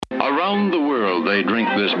they drink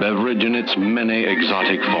this beverage in its many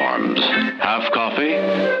exotic forms. Half coffee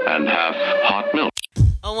and half hot milk.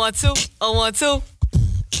 I want to. I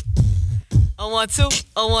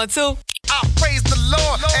praise the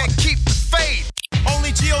Lord and keep the faith.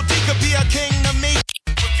 Only G.O.D. could be a king to me.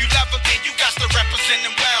 If you love him, then you got to represent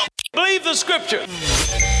him well. Believe the scripture.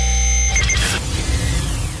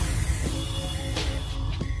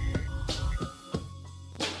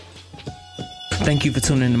 Thank you for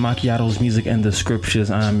tuning in to Macchiato's Music and the Scriptures.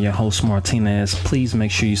 I'm your host, Martinez. Please make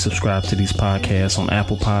sure you subscribe to these podcasts on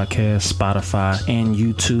Apple Podcasts, Spotify, and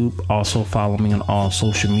YouTube. Also follow me on all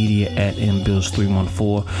social media at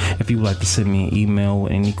mbills314. If you would like to send me an email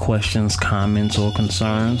with any questions, comments, or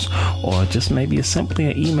concerns, or just maybe simply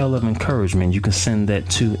an email of encouragement, you can send that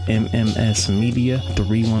to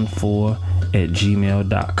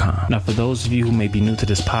mmsmedia314@gmail.com. Now, for those of you who may be new to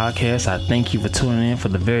this podcast, I thank you for tuning in for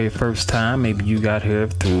the very first time. Maybe you got here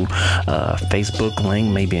through a Facebook link,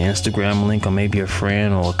 maybe an Instagram link, or maybe a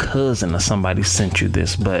friend or a cousin or somebody sent you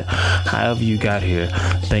this. But however you got here,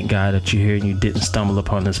 thank God that you're here and you didn't stumble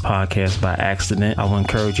upon this podcast by accident. I will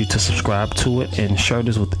encourage you to subscribe to it and share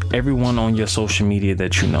this with everyone on your social media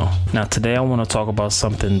that you know. Now, today I want to talk about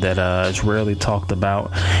something that is rarely talked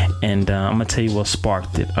about, and I'm going to tell you what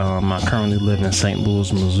sparked it. I currently live in St.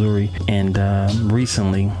 Louis, Missouri, and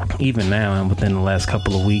recently, even now and within the last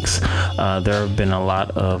couple of weeks, there have been a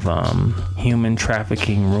lot of human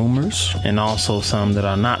trafficking rumors, and also some that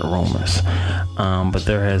are not rumors. But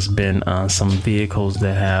there has been some vehicles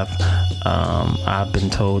that have, I've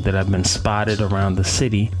been told, that have been spotted around the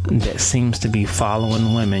city that seems to be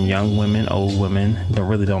following women, young women, old women, that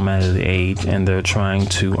really don't matter the age, and they're trying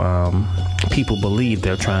to, people believe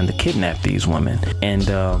they're trying to kidnap these women. And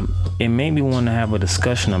it made me want to have a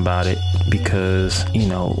discussion about it because, you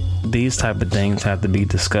know, these type of things have to be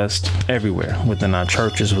discussed everywhere, within our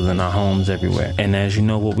churches, within our homes, everywhere. And as you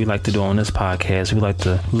know, what we like to do on this podcast, we like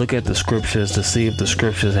to look at the scriptures to see if the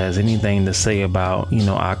scriptures has anything to say about, you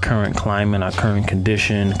know, our current climate, our current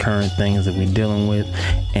condition, current things that we're dealing with.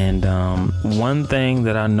 And one thing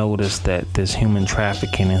that I noticed that this human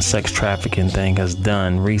trafficking and sex trafficking thing has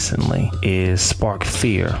done recently is spark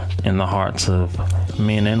fear in the hearts of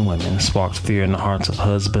men and women. It sparks fear in the hearts of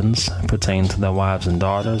husbands pertaining to their wives and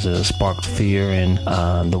daughters. It sparks fear in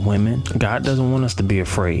the women. God doesn't want us to be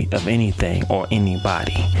afraid of anything or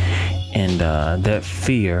anybody. And that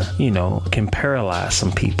fear, you know, can paralyze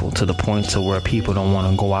some people to the point to where people don't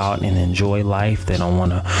want to go out and enjoy life. They don't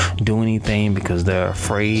want to do anything because they're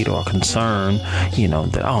afraid or concerned, you know,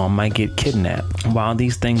 that, I might get kidnapped. While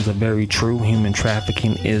these things are very true, human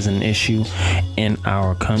trafficking is an issue in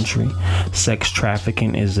our country. Sex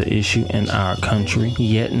trafficking is an issue in our country.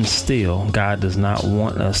 Yet and still, God does not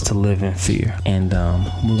want us to live in fear. And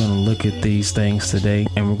we're going to look at these things today,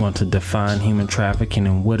 and we're going to define human trafficking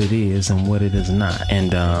and what it is and what it is not.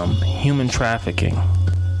 And human trafficking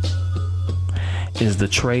is the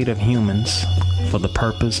trade of humans for the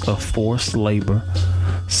purpose of forced labor,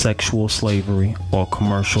 sexual slavery, or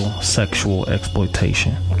commercial sexual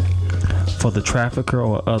exploitation. For the trafficker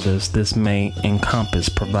or others, this may encompass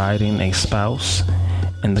providing a spouse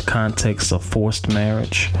in the context of forced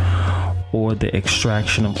marriage or the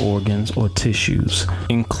extraction of organs or tissues,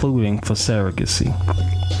 including for surrogacy.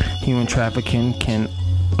 Human trafficking can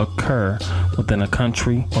occur within a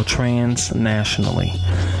country or transnationally.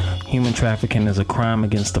 Human trafficking is a crime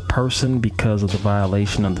against a person because of the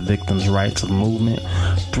violation of the victim's rights of movement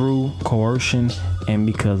through coercion and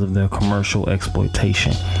because of their commercial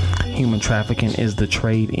exploitation. Human trafficking is the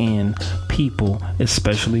trade in people,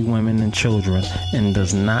 especially women and children, and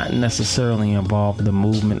does not necessarily involve the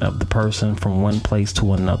movement of the person from one place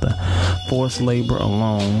to another. Forced labor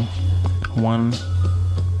alone, one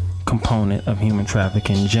component of human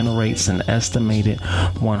trafficking, generates an estimated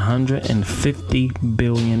 $150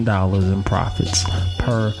 billion in profits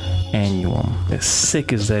per annum. As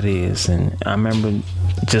sick as that is, and I remember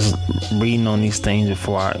just reading on these things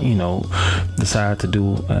before I, you know, decided to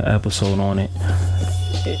do an episode on it.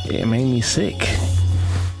 It made me sick.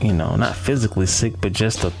 You know, not physically sick, but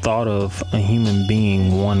just the thought of a human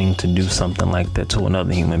being wanting to do something like that to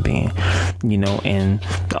another human being, you know, and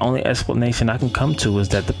the only explanation I can come to is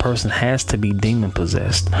that the person has to be demon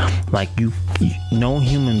possessed. Like no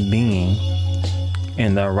human being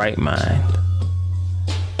in their right mind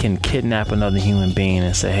can kidnap another human being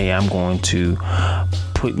and say, hey, I'm going to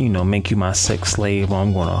make you my sex slave, or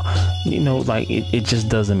I'm gonna, like it just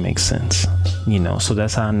doesn't make sense, so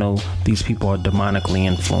that's how I know these people are demonically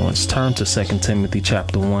influenced. Turn to 2 Timothy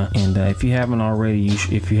chapter 1, and if you haven't already,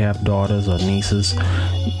 if you have daughters or nieces,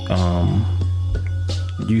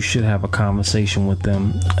 you should have a conversation with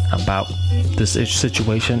them about this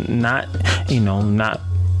situation. Not,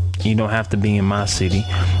 you don't have to be in my city,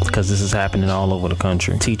 because this is happening all over the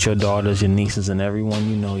country. Teach your daughters, your nieces, and everyone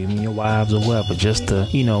you know, even your wives or whatever, just to,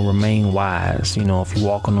 remain wise. If you're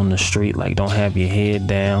walking on the street, like, don't have your head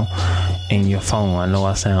down in your phone. I know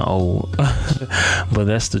I sound old, but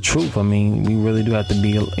that's the truth. I mean, we really do have to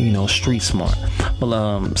be, street smart.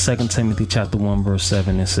 Well, 2 Timothy chapter 1, verse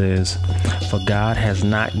 7, it says, "For God has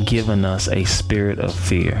not given us a spirit of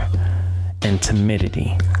fear and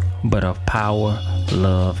timidity, but of power,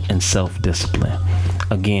 love, and self-discipline."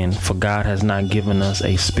 Again, for God has not given us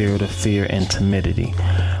a spirit of fear and timidity,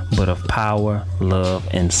 but of power, love,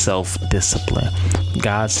 and self-discipline.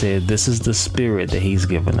 God said this is the spirit that he's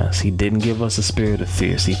given us. He didn't give us a spirit of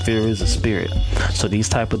fear. See, fear is a spirit. So these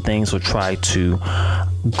type of things will try to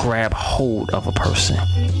grab hold of a person.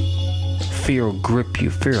 Fear will grip you.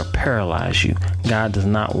 Fear will paralyze you. God does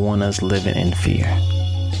not want us living in fear.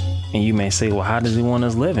 And you may say, well, how does he want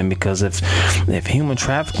us living? Because if human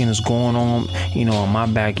trafficking is going on, in my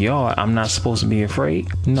backyard, I'm not supposed to be afraid?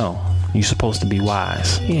 No, you're supposed to be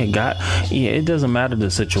wise. It doesn't matter the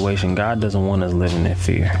situation. God doesn't want us living in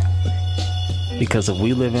fear. Because if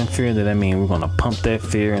we live in fear, then that means we're going to pump that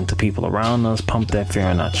fear into people around us, pump that fear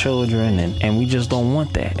in our children, and we just don't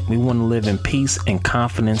want that. We want to live in peace and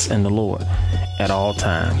confidence in the Lord at all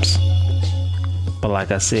times. But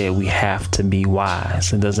like I said, we have to be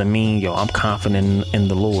wise. It doesn't mean, I'm confident in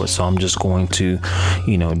the Lord, so I'm just going to,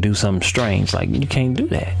 do something strange. Like, you can't do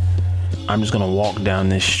that. I'm just going to walk down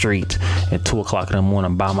this street at 2 o'clock in the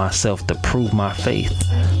morning by myself to prove my faith.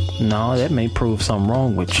 No, that may prove something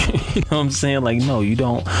wrong with you. You know what I'm saying? Like, no, we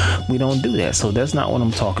don't do that. So that's not what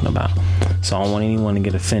I'm talking about. So I don't want anyone to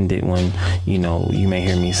get offended when, you may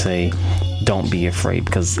hear me say, don't be afraid,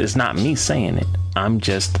 because it's not me saying it. I'm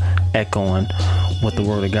just echoing what the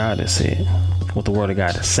word of God has said, what the word of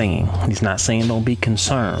God is saying. He's not saying don't be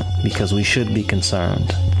concerned, because we should be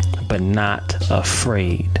concerned, but not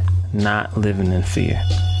afraid, not living in fear.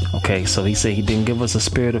 Okay, so he said he didn't give us a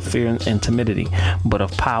spirit of fear and timidity, but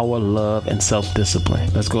of power, love, and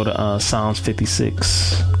self-discipline. Let's go to Psalms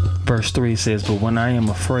 56. Verse 3 says, "But when I am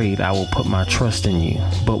afraid, I will put my trust in you.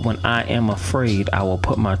 But when I am afraid, I will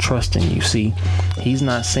put my trust in you." See, he's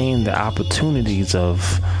not saying the opportunities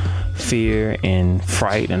of fear and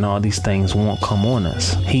fright and all these things won't come on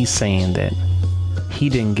us. He's saying that he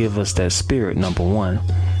didn't give us that spirit, number one.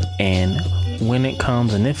 And when it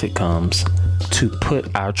comes and if it comes, to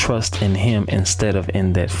put our trust in him instead of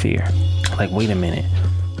in that fear. Like, wait a minute.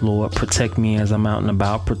 Lord, protect me as I'm out and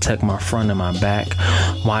about. Protect my front and my back.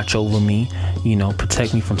 Watch over me.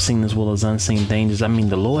 Protect me from seen as well as unseen dangers. I mean,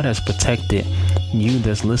 the Lord has protected you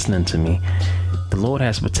that's listening to me. The Lord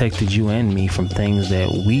has protected you and me from things that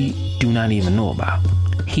we do not even know about.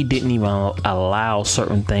 He didn't even allow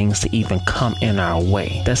certain things to even come in our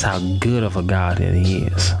way. That's how good of a God that he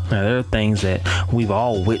is. Now, there are things that we've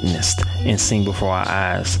all witnessed and seen before our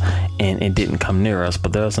eyes, and it didn't come near us.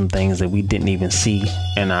 But there are some things that we didn't even see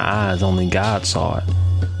in our eyes. Only God saw it,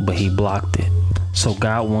 but he blocked it. So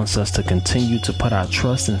God wants us to continue to put our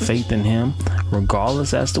trust and faith in him,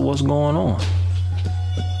 regardless as to what's going on.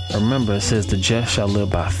 Remember, it says the just shall live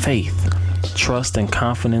by faith. Trust and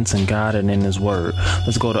confidence in God and in his word.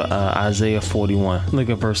 Let's go to Isaiah 41. Look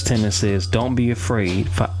at verse 10. It says, "Don't be afraid,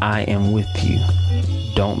 for I am with you.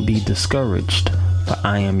 Don't be discouraged, for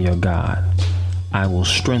I am your God. I will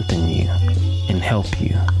strengthen you and help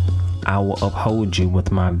you. I will uphold you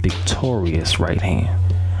with my victorious right hand."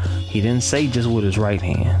 He didn't say just with his right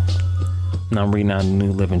hand. Now I'm reading out the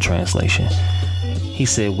New Living Translation. He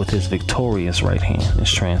said with his victorious right hand.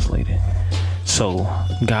 It's translated. So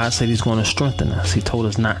God said he's going to strengthen us. He told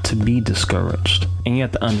us not to be discouraged. And you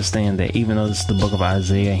have to understand that even though this is the book of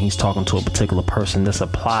Isaiah, he's talking to a particular person, this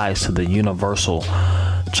applies to the universal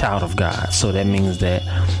child of God. So that means that,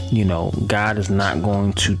 God is not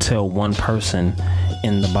going to tell one person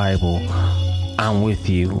in the Bible, I'm with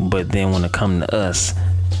you, but then when it comes to us,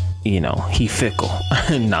 he fickle.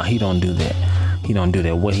 No, he don't do that. He don't do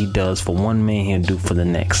that. What he does for one man, he'll do for the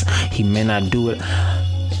next. He may not do it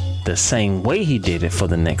the same way he did it for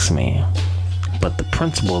the next man, but the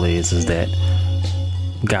principle is that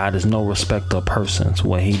God is no respecter of persons.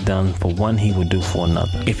 What he done for one, he would do for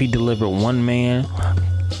another. If he delivered one man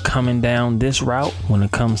coming down this route, when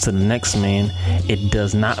it comes to the next man, it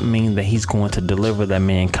does not mean that he's going to deliver that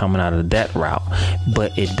man coming out of that route,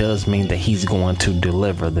 but it does mean that he's going to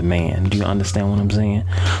deliver the man. Do you understand what I'm saying?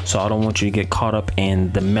 So I don't want you to get caught up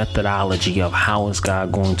in the methodology of how is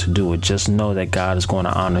God going to do it. Just know that God is going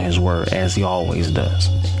to honor his word as he always does.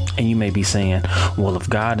 And you may be saying, well, if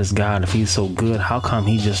God is God, if he's so good, how come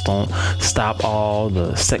he just don't stop all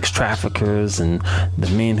the sex traffickers and the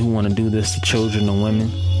men who want to do this to children and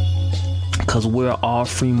women? Because we're all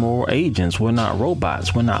free moral agents. We're not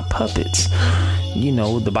robots. We're not puppets. You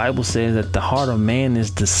know, the Bible says that the heart of man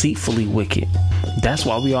is deceitfully wicked. That's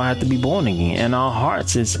why we all have to be born again. And our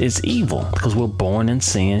hearts is evil because we're born in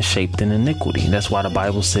sin, shaped in iniquity. That's why the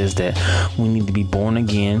Bible says that we need to be born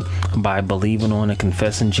again by believing on and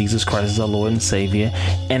confessing Jesus Christ as our Lord and Savior.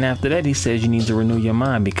 And after that, he says you need to renew your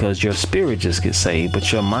mind because your spirit just gets saved,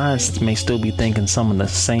 but your mind may still be thinking some of the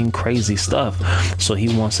same crazy stuff. So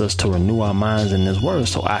he wants us to renew our minds in his word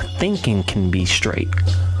so our thinking can be straight.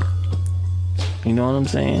 You know what I'm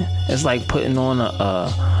saying? It's like putting on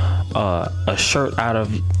a shirt out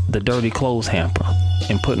of the dirty clothes hamper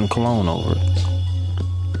and putting cologne over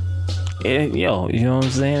it. You know what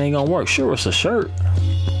I'm saying? It ain't gonna work. Sure, it's a shirt,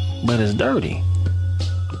 but it's dirty.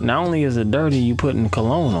 Not only is it dirty, you putting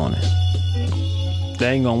cologne on it.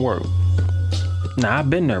 That ain't gonna work. Now, I've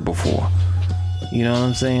been there before. You know what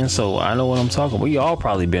I'm saying? So I know what I'm talking about. We all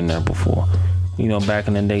probably been there before. You know, back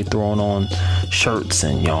in the day, throwing on shirts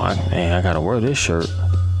and, I gotta wear this shirt.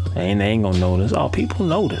 And they ain't gonna notice. Oh, people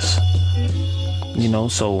notice. You know,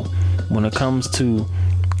 so when it comes to,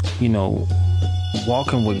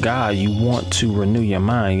 walking with God, you want to renew your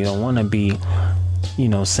mind. You don't want to be,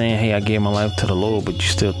 saying, hey, I gave my life to the Lord, but you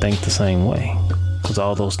still think the same way. Because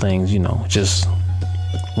all those things, just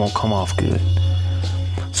won't come off good.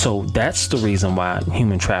 So that's the reason why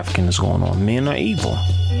human trafficking is going on. Men are evil.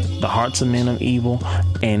 The hearts of men are evil,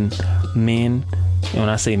 and men, when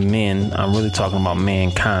I say men, I'm really talking about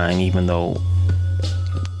mankind, even though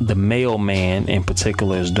the male man in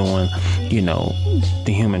particular is doing,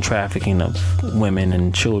 the human trafficking of women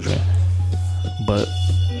and children. But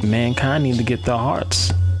mankind need to get their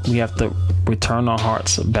hearts. We have to return our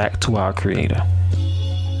hearts back to our Creator.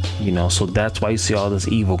 So that's why you see all this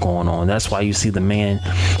evil going on. That's why you see the man,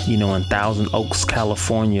 in Thousand Oaks,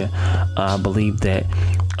 California, I believe that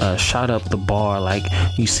shot up the bar. Like,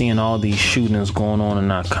 you seeing all these shootings going on in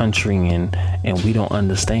our country, and we don't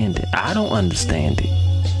understand it. I don't understand it.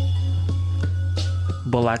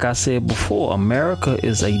 But like I said before, America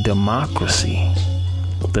is a democracy.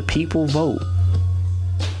 The people vote.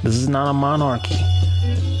 This is not a monarchy.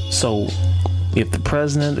 So if the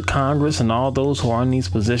president, the Congress, and all those who are in these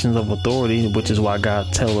positions of authority, which is why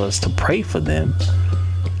God tells us to pray for them,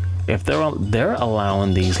 if they're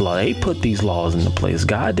allowing these laws, they put these laws into place.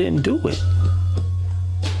 God didn't do it.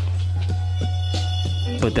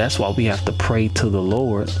 But that's why we have to pray to the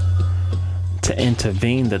Lord to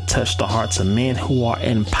intervene, to touch the hearts of men who are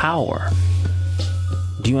in power.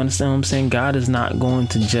 Do you understand what I'm saying? God is not going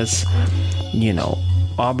to just,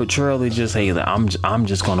 arbitrarily just, hey, I'm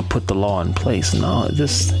just going to put the law in place. No, it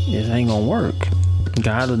ain't going to work.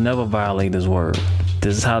 God will never violate his word.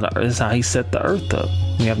 This is how he set the earth up.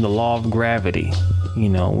 We have the law of gravity.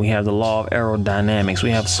 We have the law of aerodynamics.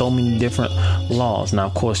 We have so many different laws. Now,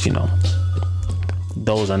 of course,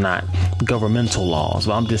 those are not governmental laws,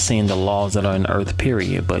 but I'm just saying the laws that are in the earth,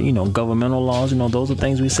 period. But, governmental laws, those are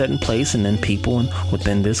things we set in place, and then people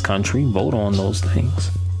within this country vote on those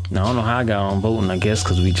things. Now, I don't know how I got on voting, I guess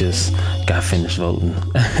because we just got finished voting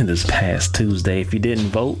this past Tuesday. If you didn't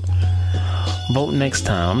vote next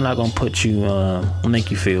time. I'm not going to put you, make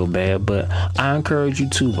you feel bad, but I encourage you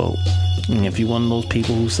to vote. And if you're one of those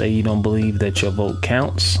people who say you don't believe that your vote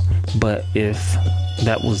counts, but if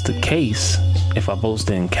that was the case, if our votes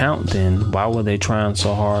didn't count, then why were they trying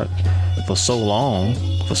so hard for so long,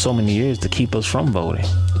 for so many years, to keep us from voting?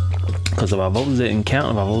 Because if our votes didn't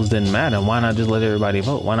count, if our votes didn't matter, why not just let everybody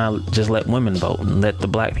vote? Why not just let women vote and let the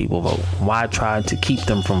black people vote? Why try to keep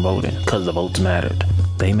them from voting? Because the votes mattered.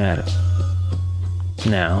 They mattered.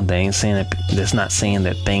 Now, they ain't saying that. That's not saying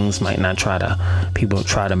that things might not people might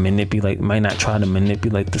try to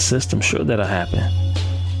manipulate the system. Sure, that'll happen.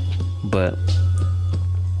 But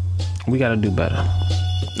we got to do better.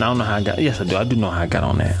 I don't know how I got. Yes, I do. I do know how I got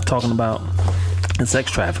on that. Talking about sex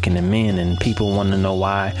trafficking and men, and people want to know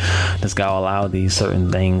why does God allow these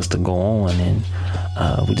certain things to go on, and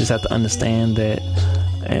we just have to understand that,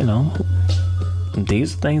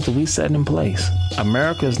 these are things that we set in place.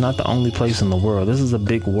 America is not the only place in the world. This is a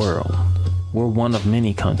big world. We're one of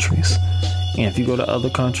many countries. And if you go to other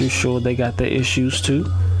countries, sure, they got their issues too.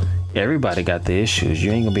 Everybody got their issues.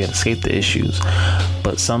 You ain't gonna be able to escape the issues.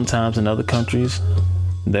 But sometimes in other countries,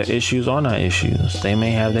 their issues are not issues. They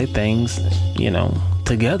may have their things,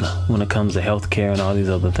 together when it comes to healthcare and all these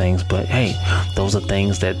other things. But hey, those are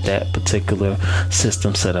things that particular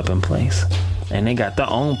system set up in place. And they got their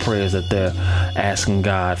own prayers that they're asking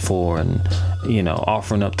God for and, you know,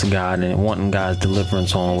 offering up to God and wanting God's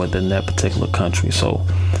deliverance on within that particular country. So,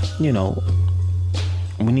 you know,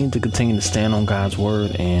 we need to continue to stand on God's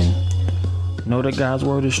word and know that God's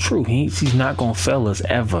word is true. He's not going to fail us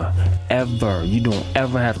ever. You don't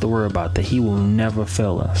ever have to worry about that. He will never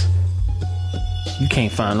fail us. You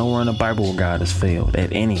can't find nowhere in the Bible where God has failed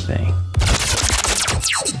at anything.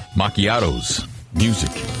 Macchiatos,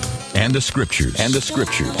 music, and the scriptures, and the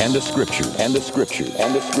scriptures, and the scriptures, and the scriptures,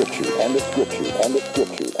 and the scriptures, and the scriptures, and the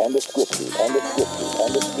scriptures, and the scriptures, and the scriptures,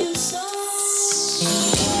 and the scriptures.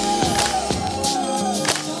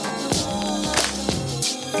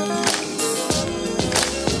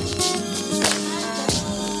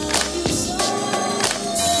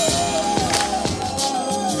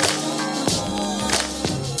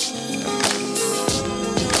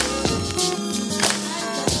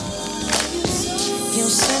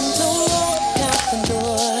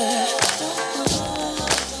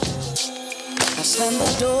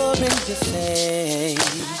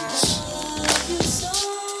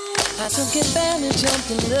 I took advantage of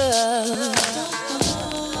the love.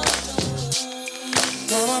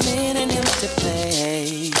 Now I'm in an empty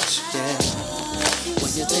place, yeah. Will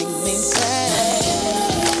you take me back?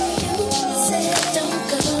 You said don't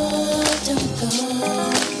go.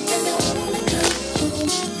 And I wanna come home,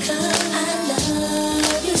 'cause I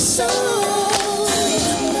love you so.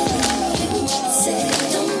 You said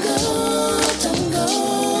don't go.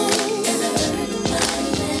 And I learned my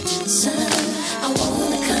lesson. I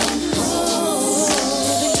wanna come home.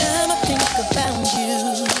 Every time I think about you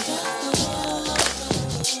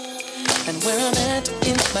and where I'm at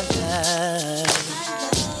in my life,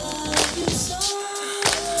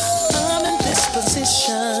 I'm in this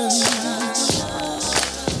position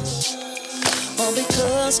all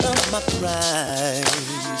because of my pride.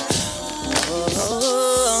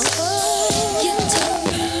 Oh. You told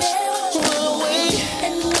me never run away,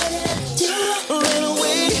 and what did I do? Ran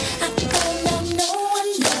away. I found out no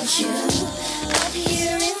one loves you out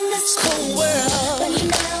here in this cold world. But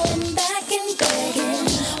now I'm back and begging,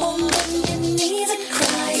 on bending knees and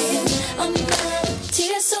crying. I'm out of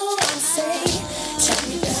tears, so I'll say, take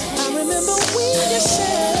me back. I remember when you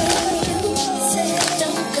said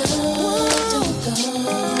don't go.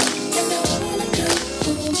 And I wanna come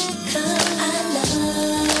home, 'cause I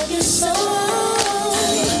love you so.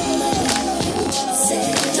 Say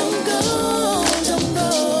don't go.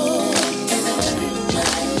 And I learned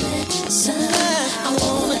my lesson. I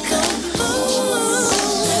wanna come home.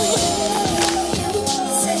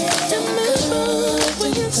 Say don't go.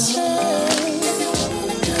 When you said, and I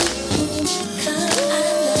wanna come home, 'cause I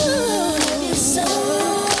love you so.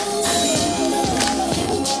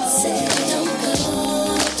 Say don't go.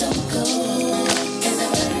 And I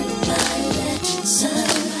learned my lesson.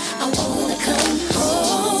 I wanna come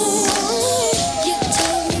home. You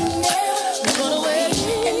told me never run away,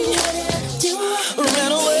 and what did I do?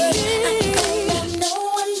 Ran away. I found out no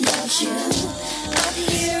one loves you out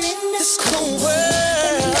here in this cold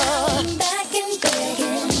world. I'm back and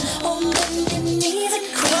begging, on bending knees and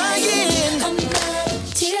crying. I'm out of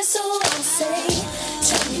tears, so I'll say,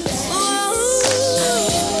 take me back.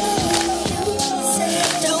 Say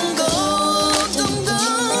don't go.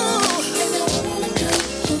 And I wanna come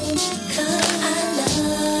home, 'cause I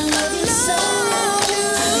love you so.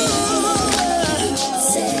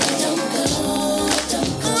 Say don't go. And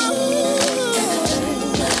I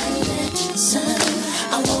learned my lesson.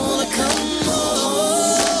 I wanna come home.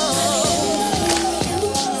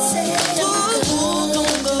 Say don't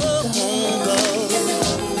go. And I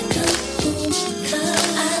wanna come home, 'cause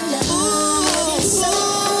I love you so.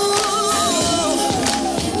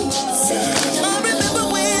 Say don't go. I remember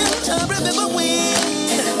when. And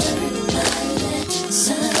I learned my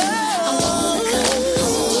lesson. I wanna come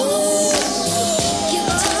home. You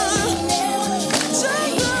told me never run away,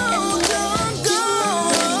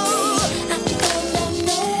 and what did I do? I found out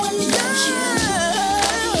no one loves you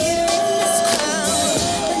out here in this cold world.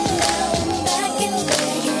 But now I'm back and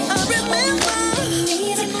begging, on bending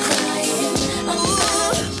knees and crying. I'm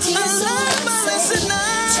out of tears, so I say,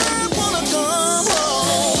 I wanna come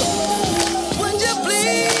home. Would you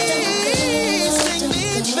please take me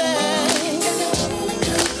back? And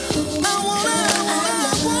I wanna come home.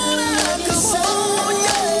 I wanna come home,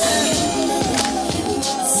 yeah.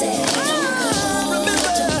 Say I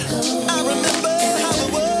remember how it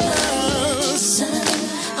was.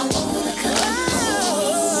 I wanna come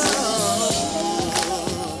home.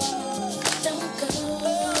 Don't go.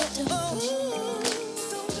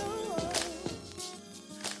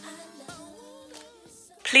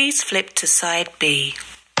 Please flip to side B.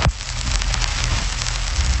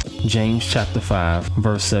 James chapter 5,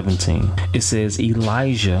 verse 17. It says,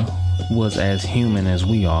 Elijah was as human as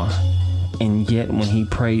we are, and yet when he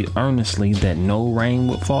prayed earnestly that no rain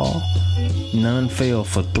would fall, none fell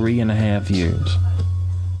for 3.5 years.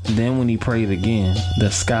 Then when he prayed again, the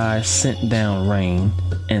sky sent down rain,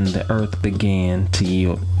 and the earth began to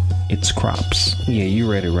yield its crops. Yeah, you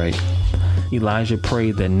read it right. Elijah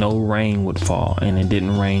prayed that no rain would fall, and it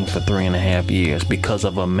didn't rain for 3.5 years because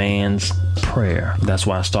of a man's prayer. That's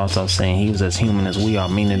why it starts off saying he was as human as we are,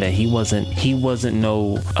 meaning that he wasn't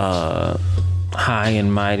no high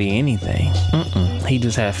and mighty anything. He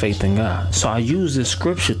just had faith in God. So I use this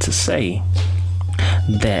scripture to say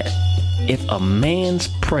that if a man's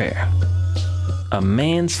prayer, a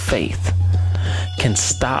man's faith can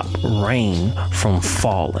stop rain from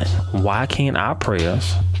falling, why can't our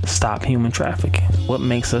prayers stop human trafficking? What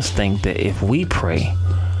makes us think that if we pray,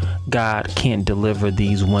 God can't deliver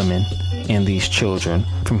these women and these children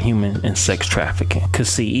from human and sex trafficking? Because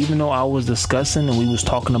see, even though I was discussing and we was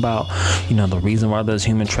talking about, the reason why there's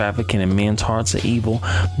human trafficking and men's hearts are evil,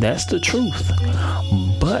 that's the truth.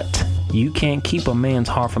 But you can't keep a man's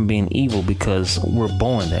heart from being evil because we're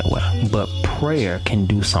born that way. But prayer can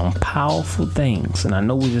do some powerful things. And I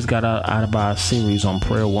know we just got out of our series on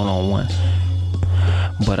prayer 101.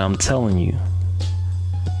 But I'm telling you,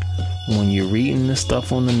 when you're reading this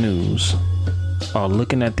stuff on the news, or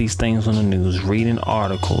looking at these things on the news, reading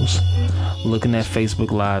articles, looking at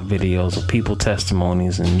Facebook Live videos of people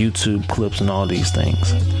testimonies and YouTube clips and all these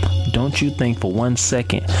things, don't you think for 1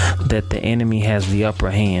 second that the enemy has the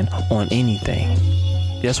upper hand on anything.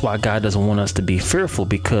 That's why God doesn't want us to be fearful,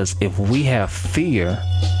 because if we have fear,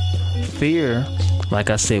 like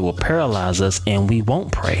I said, will paralyze us and we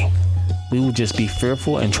won't pray. We will just be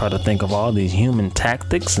fearful and try to think of all these human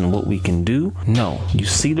tactics and what we can do. No, you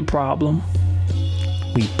see the problem,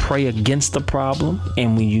 we pray against the problem,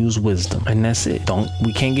 and we use wisdom, and that's it.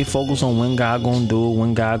 We can't get focused on when God gonna do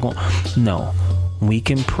it, no. We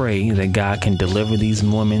can pray that God can deliver these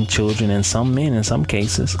women, children, and some men in some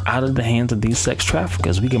cases out of the hands of these sex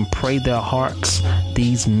traffickers. We can pray their hearts,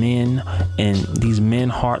 these men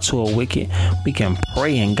hearts who are wicked. We can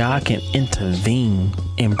pray and God can intervene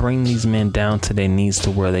and bring these men down to their knees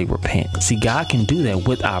to where they repent. See, God can do that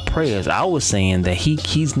with our prayers. I was saying that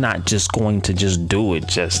he's not just going to just do it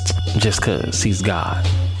just because he's God.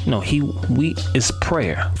 No, it's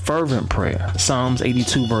prayer, fervent prayer. Psalms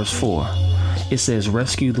 82 verse 4. It says,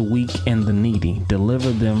 rescue the weak and the needy,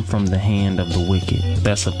 deliver them from the hand of the wicked.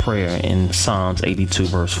 That's a prayer in Psalms 82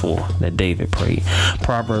 verse 4 that David prayed.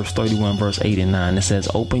 Proverbs 31 verse 8 and 9. It says,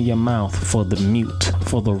 open your mouth for the mute,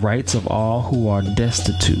 for the rights of all who are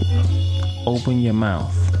destitute. Open your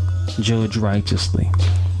mouth, judge righteously,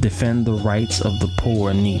 defend the rights of the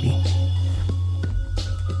poor and needy.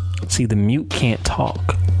 See, the mute can't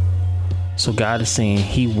talk. So God is saying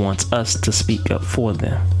he wants us to speak up for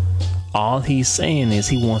them. All he's saying is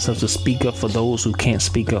he wants us to speak up for those who can't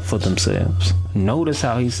speak up for themselves. Notice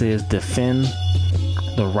how he says defend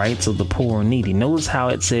the rights of the poor and needy. Notice how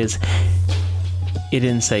it says, it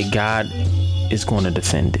didn't say God is going to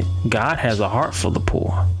defend it. God has a heart for the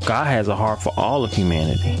poor. God has a heart for all of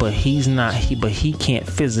humanity. But he's not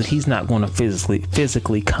going to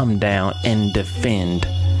physically come down and defend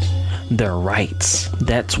their rights.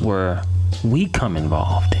 That's where we come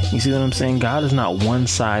involved. You see what I'm saying? God is not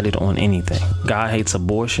one-sided on anything. God hates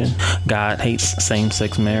abortion. God hates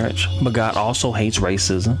same-sex marriage. But God also hates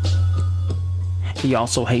racism. He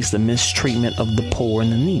also hates the mistreatment of the poor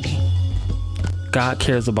and the needy. God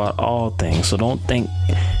cares about all things. So don't think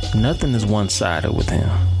nothing is one-sided with him.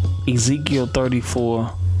 Ezekiel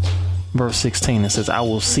 34 verse 16, it says, I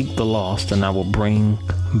will seek the lost and I will bring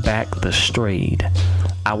back the strayed.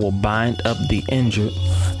 I will bind up the injured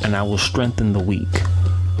and I will strengthen the weak,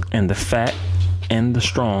 and the fat and the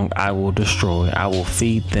strong I will destroy. I will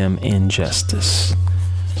feed them in justice.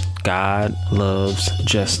 God loves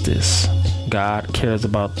justice. God cares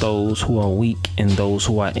about those who are weak and those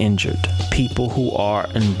who are injured. People who are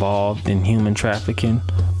involved in human trafficking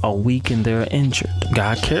are weak and they're injured.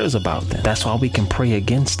 God cares about them. That's why we can pray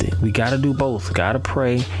against it. We got to do both. Got to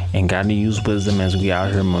pray and got to use wisdom as we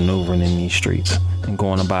out here maneuvering in these streets and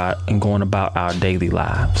going about our daily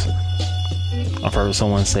lives. I've heard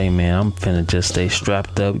someone say, man, I'm finna just stay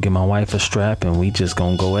strapped up, get my wife a strap, and we just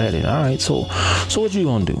gonna go at it. All right, so what you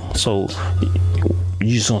gonna do? So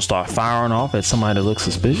you just gonna start firing off at somebody that looks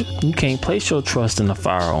suspicious? You can't place your trust in a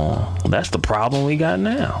firearm. That's the problem we got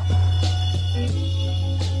now.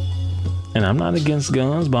 And I'm not against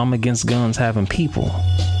guns, but I'm against guns having people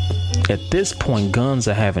At this point, guns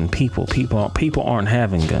are having people. People aren't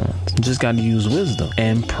having guns. You just got to use wisdom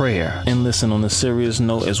and prayer. And listen, on a serious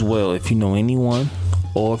note as well, if you know anyone,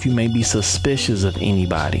 or if you may be suspicious of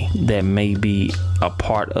anybody that may be a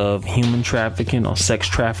part of human trafficking or sex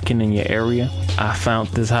trafficking in your area, I found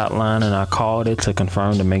this hotline and I called it to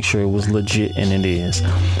confirm to make sure it was legit, and it is.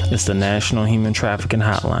 It's the National Human Trafficking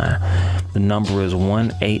Hotline. The number is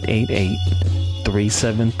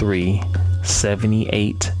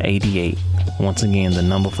 1-888-373-7888. Once again, the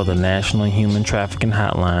number for the National Human Trafficking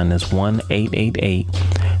Hotline is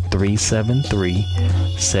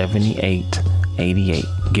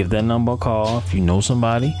 1-888-373-7888. Give that number a call if you know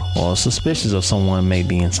somebody or suspicious of someone may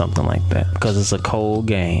be in something like that, because it's a cold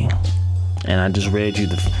game. And I just read you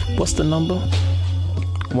what's the number?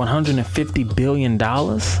 $150 billion.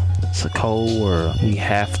 It's a cold world. We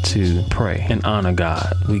have to pray and honor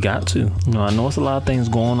God. We got to. I know it's a lot of things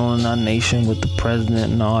going on in our nation with the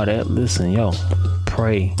president and all that. Listen,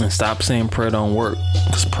 pray and stop saying prayer don't work,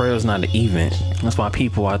 because prayer is not an event. That's why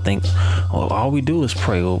people, I think, all we do is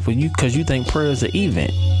pray over you, because you think prayer is an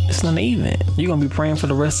event. It's not an event. You're gonna be praying for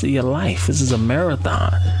the rest of your life. This is a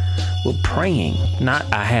marathon. We're praying, not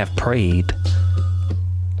I have prayed.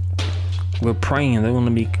 We're praying. There are going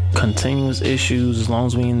to be continuous issues as long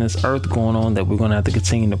as we're in this earth going on that we're going to have to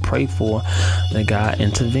continue to pray for, that God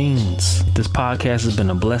intervenes. This podcast has been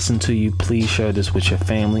a blessing to you. Please share this with your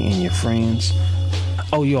family and your friends.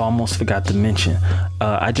 Oh, you almost forgot to mention,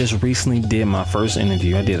 I just recently did my first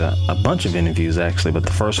interview. I did a bunch of interviews actually, but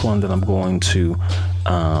the first one that I'm going to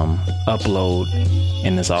upload,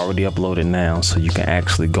 and it's already uploaded now, so you can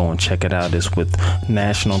actually go and check it out, is with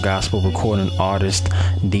National Gospel Recording Artist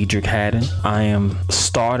Diedrich Haddon. I am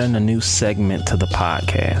starting a new segment to the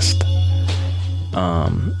podcast.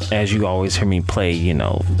 As you always hear me play,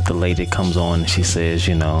 the lady comes on and she says,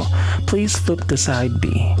 please flip to side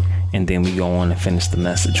B. And then we go on and finish the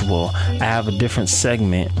message. Well, I have a different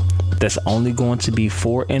segment that's only going to be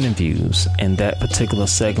 4 interviews. And that particular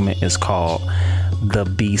segment is called The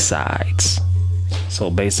B-Sides. So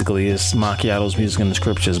basically it's Macchiato's Music and the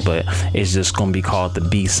Scriptures, but it's just going to be called The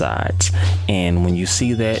B-Sides. And when you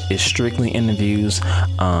see that, it's strictly interviews.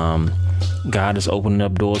 God is opening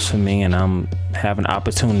up doors for me, and I'm having an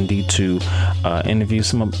opportunity to interview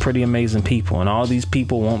some pretty amazing people. And all these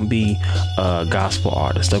people won't be gospel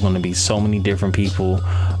artists. They're going to be so many different people,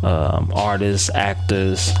 artists,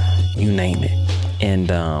 actors, you name it. And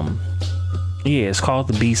it's called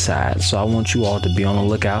The B-Side. So I want you all to be on the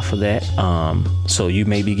lookout for that. So you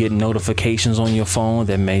may be getting notifications on your phone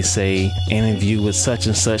that may say interview with such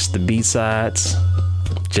and such, The B-Sides.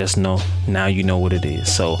 Just know, now you know what it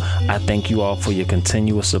is. So I thank you all for your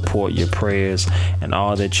continuous support, your prayers, and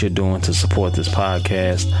all that you're doing to support this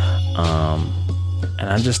podcast. And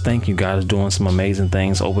I just thank you. God is doing some amazing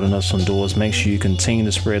things, opening up some doors. Make sure you continue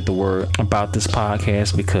to spread the word about this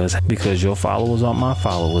podcast, because your followers aren't my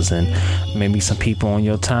followers, and maybe some people on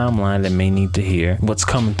your timeline that may need to hear what's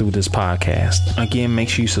coming through this podcast. Again, make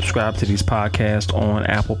sure you subscribe to these podcasts on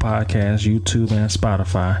Apple Podcasts, YouTube, and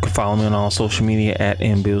Spotify. You can follow me on all social media at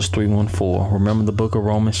mbills314. Remember the book of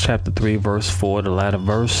Romans chapter 3 verse 4, the latter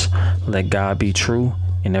verse, let God be true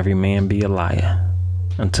and every man be a liar.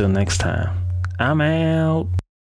 Until next time, I'm out.